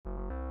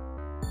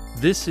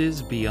This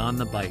is Beyond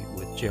the Byte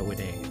with Joe and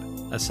Abe,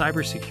 a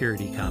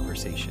cybersecurity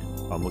conversation.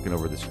 I'm looking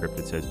over the script.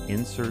 It says,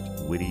 insert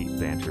witty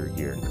banter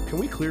here. Can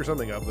we clear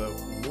something up, though?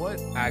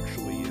 What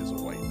actually is a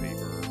white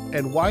paper?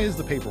 And why is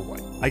the paper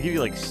white? I give you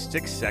like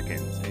 6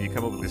 seconds, and you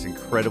come up with this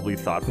incredibly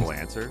thoughtful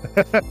answer.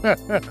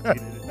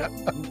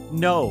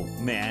 No,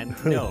 man,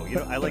 no. You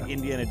know, I like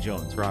Indiana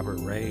Jones. Robert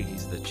Ray,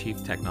 he's the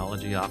Chief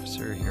Technology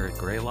Officer here at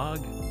Graylog.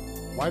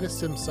 Why does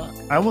Sim suck?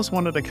 I almost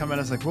wanted to come in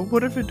as like, well,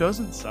 what if it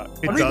doesn't suck?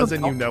 It does,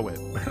 and you know it.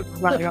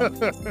 Right, I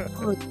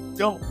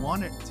don't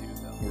want it to,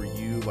 though. Were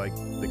you like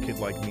the kid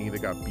like me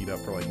that got beat up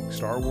for liking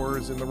Star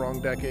Wars in the wrong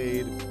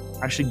decade?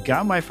 I actually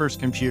got my first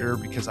computer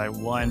because I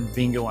won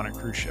bingo on a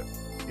cruise ship.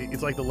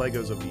 It's like the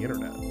Legos of the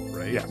internet,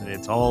 right? Yeah,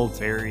 it's all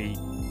very,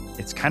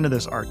 it's kind of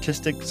this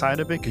artistic side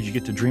of it because you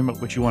get to dream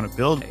up what you want to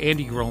build.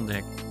 Andy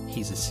Grolnick,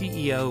 he's a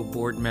CEO,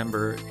 board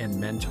member, and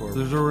mentor.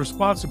 There's a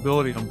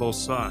responsibility on both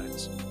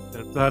sides.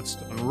 If that's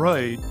done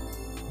right,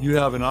 you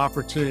have an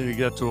opportunity to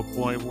get to a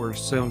point where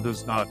SIM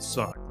does not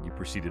suck. You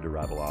proceeded to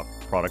rattle off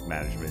product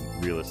management,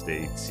 real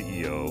estate,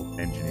 CEO,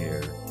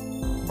 engineer,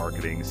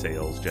 marketing,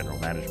 sales, general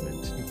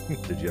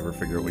management. Did you ever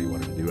figure out what you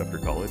wanted to do after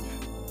college?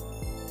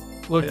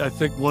 Look, I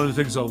think one of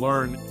the things I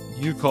learned,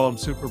 you call them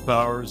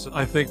superpowers.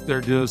 I think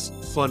they're just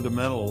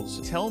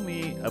fundamentals. Tell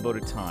me about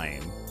a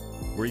time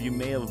where you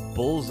may have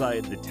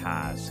bullseyed the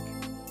task,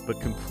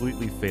 but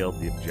completely failed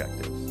the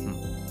objective.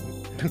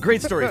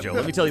 Great story, Joe.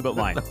 Let me tell you about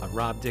mine.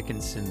 Rob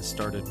Dickinson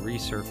started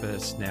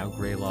Resurface, now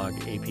Graylog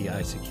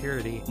API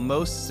Security.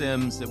 Most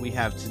SIMs that we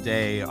have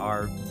today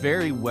are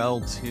very well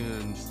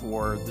tuned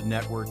for the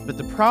network, but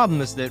the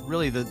problem is that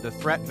really the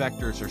threat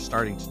vectors are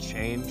starting to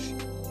change.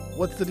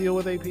 What's the deal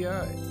with API?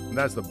 And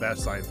that's the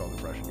best Seinfeld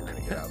impression you're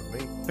going to get out of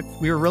me.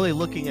 We were really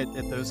looking at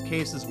those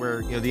cases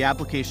where the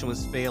application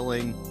was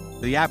failing.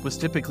 The app was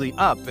typically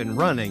up and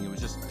running. It was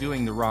just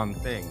doing the wrong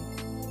thing.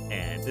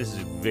 And this is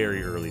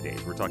very early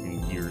days. We're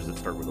talking years that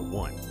start with a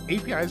 1.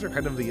 APIs are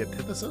kind of the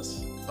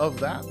antithesis of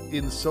that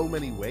in so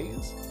many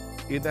ways,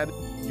 in that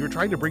you're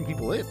trying to bring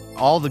people in.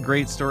 All the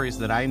great stories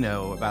that I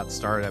know about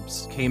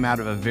startups came out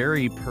of a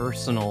very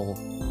personal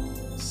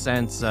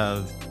sense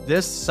of,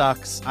 this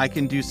sucks, I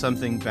can do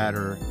something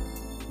better,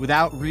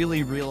 without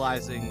really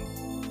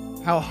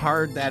realizing how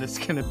hard that is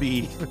going to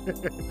be.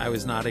 I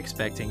was not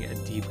expecting a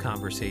deep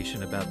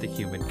conversation about the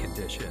human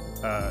condition.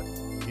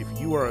 If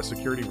you are a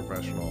security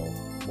professional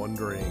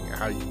wondering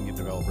how you can get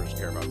developers to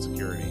care about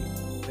security,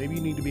 maybe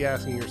you need to be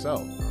asking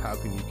yourself, how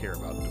can you care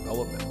about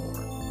development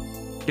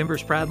more? Kimber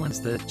Spradlin's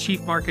the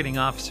Chief Marketing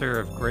Officer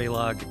of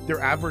Graylog.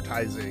 They're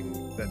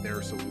advertising that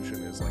their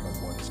solution is like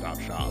a one-stop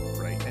shop,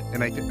 right?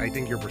 And I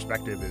think your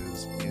perspective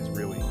is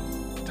really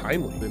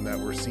timely in that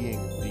we're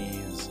seeing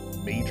these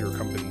major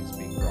companies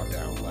being brought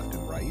down left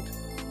and right.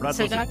 We're not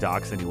supposed to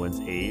dox anyone's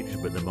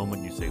age, but the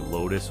moment you say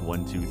Lotus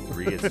 1, 2,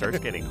 3, it starts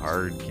getting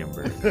hard,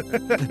 Kimber.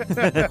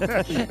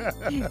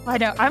 I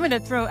know. I'm going to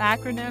throw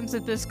acronyms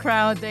at this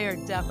crowd. They are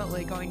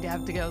definitely going to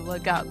have to go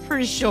look up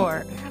for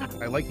sure.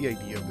 I like the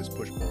idea of this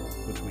push-pull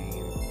between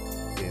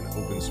the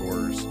open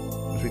source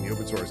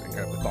and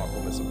kind of the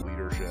thoughtfulness of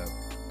leadership.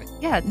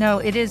 Yeah, no,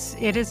 it is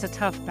a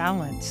tough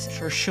balance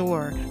for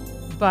sure.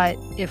 But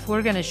if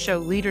we're going to show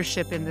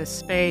leadership in this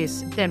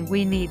space, then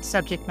we need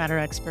subject matter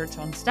experts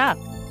on staff.